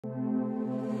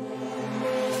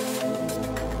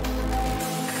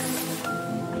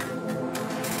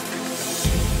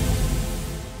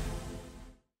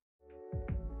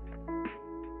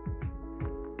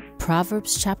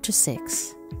Proverbs chapter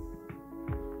 6.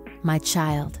 My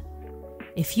child,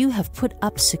 if you have put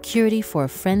up security for a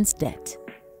friend's debt,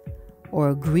 or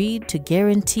agreed to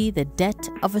guarantee the debt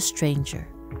of a stranger,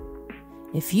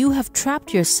 if you have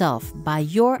trapped yourself by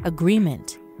your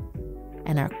agreement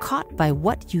and are caught by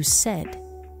what you said,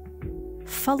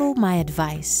 follow my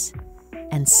advice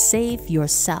and save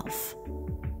yourself,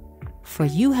 for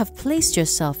you have placed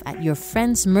yourself at your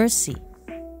friend's mercy.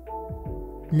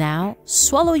 Now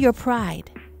swallow your pride.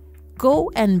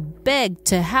 Go and beg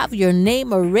to have your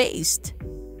name erased.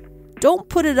 Don't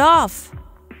put it off.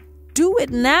 Do it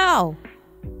now.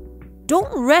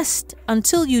 Don't rest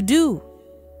until you do.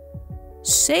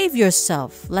 Save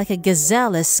yourself like a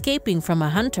gazelle escaping from a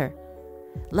hunter,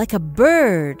 like a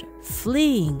bird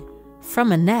fleeing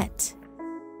from a net.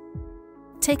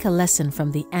 Take a lesson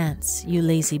from the ants, you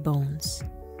lazy bones.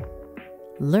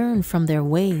 Learn from their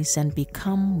ways and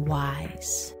become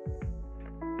wise.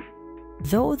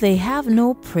 Though they have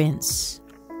no prince,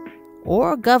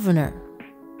 or governor,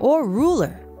 or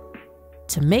ruler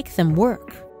to make them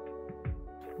work,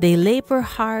 they labor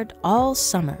hard all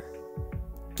summer,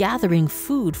 gathering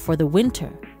food for the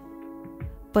winter.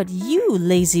 But you,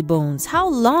 lazy bones, how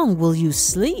long will you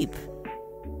sleep?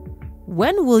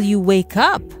 When will you wake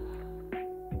up?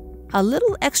 A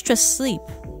little extra sleep,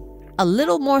 a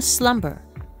little more slumber,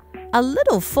 a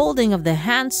little folding of the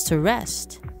hands to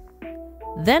rest.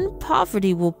 Then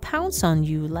poverty will pounce on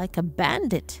you like a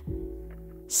bandit.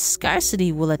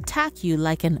 Scarcity will attack you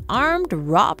like an armed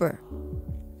robber.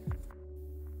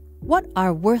 What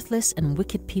are worthless and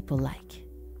wicked people like?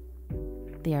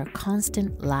 They are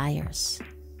constant liars,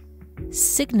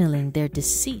 signaling their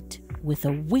deceit with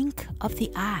a wink of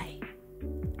the eye,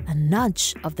 a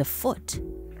nudge of the foot,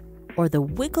 or the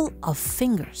wiggle of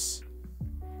fingers.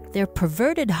 Their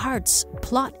perverted hearts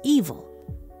plot evil,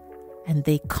 and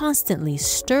they constantly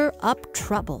stir up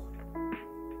trouble.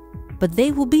 But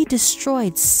they will be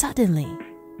destroyed suddenly,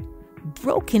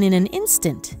 broken in an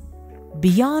instant,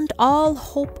 beyond all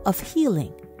hope of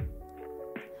healing.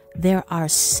 There are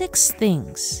 6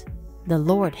 things the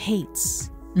Lord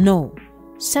hates. No,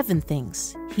 7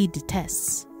 things he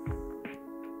detests: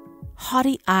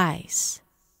 haughty eyes,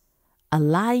 a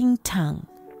lying tongue,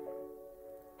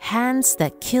 hands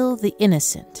that kill the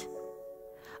innocent,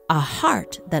 a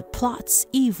heart that plots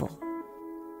evil,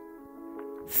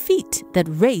 feet that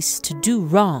race to do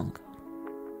wrong,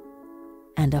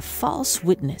 and a false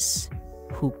witness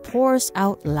who pours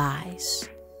out lies,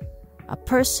 a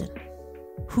person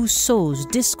who sows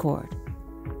discord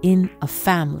in a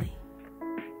family.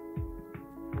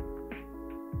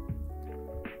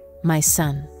 My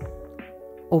son,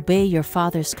 obey your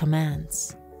father's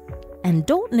commands, and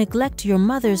don't neglect your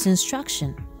mother's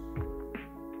instruction.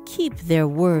 Keep their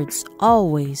words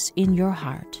always in your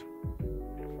heart.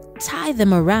 Tie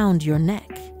them around your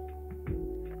neck.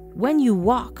 When you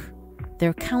walk,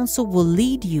 their counsel will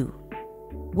lead you.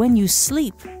 When you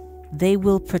sleep, they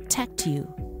will protect you.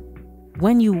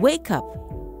 When you wake up,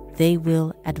 they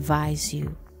will advise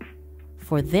you.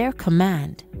 For their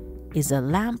command is a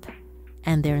lamp,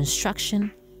 and their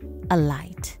instruction a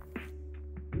light.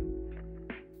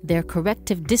 Their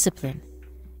corrective discipline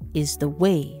is the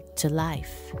way to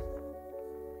life.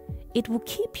 It will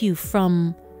keep you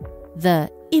from the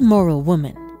immoral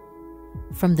woman,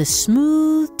 from the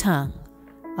smooth tongue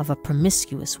of a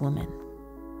promiscuous woman.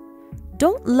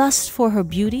 Don't lust for her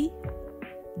beauty.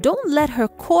 Don't let her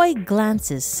coy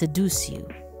glances seduce you,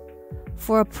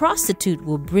 for a prostitute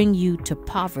will bring you to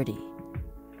poverty,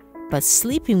 but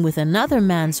sleeping with another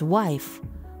man's wife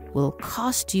will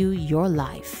cost you your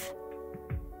life.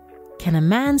 Can a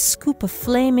man scoop a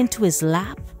flame into his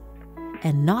lap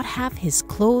and not have his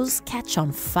clothes catch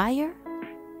on fire?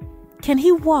 Can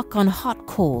he walk on hot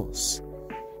coals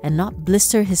and not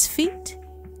blister his feet?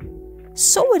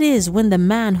 So it is when the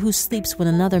man who sleeps with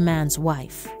another man's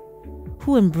wife,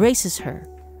 who embraces her,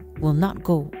 will not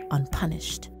go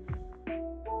unpunished.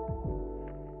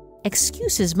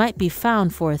 Excuses might be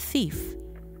found for a thief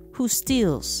who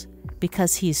steals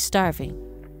because he is starving,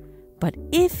 but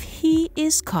if he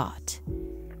is caught,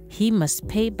 he must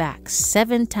pay back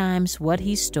 7 times what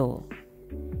he stole,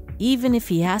 even if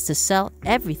he has to sell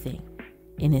everything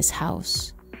in his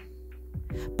house.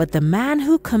 But the man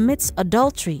who commits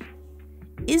adultery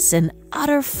is an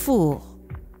utter fool,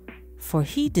 for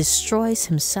he destroys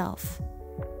himself.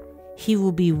 He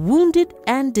will be wounded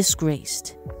and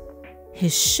disgraced.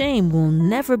 His shame will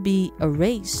never be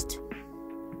erased.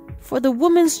 For the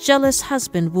woman's jealous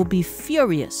husband will be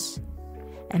furious,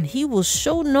 and he will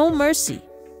show no mercy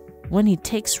when he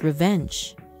takes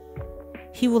revenge.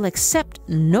 He will accept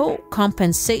no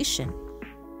compensation,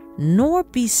 nor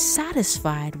be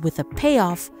satisfied with a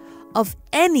payoff of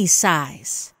any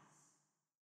size.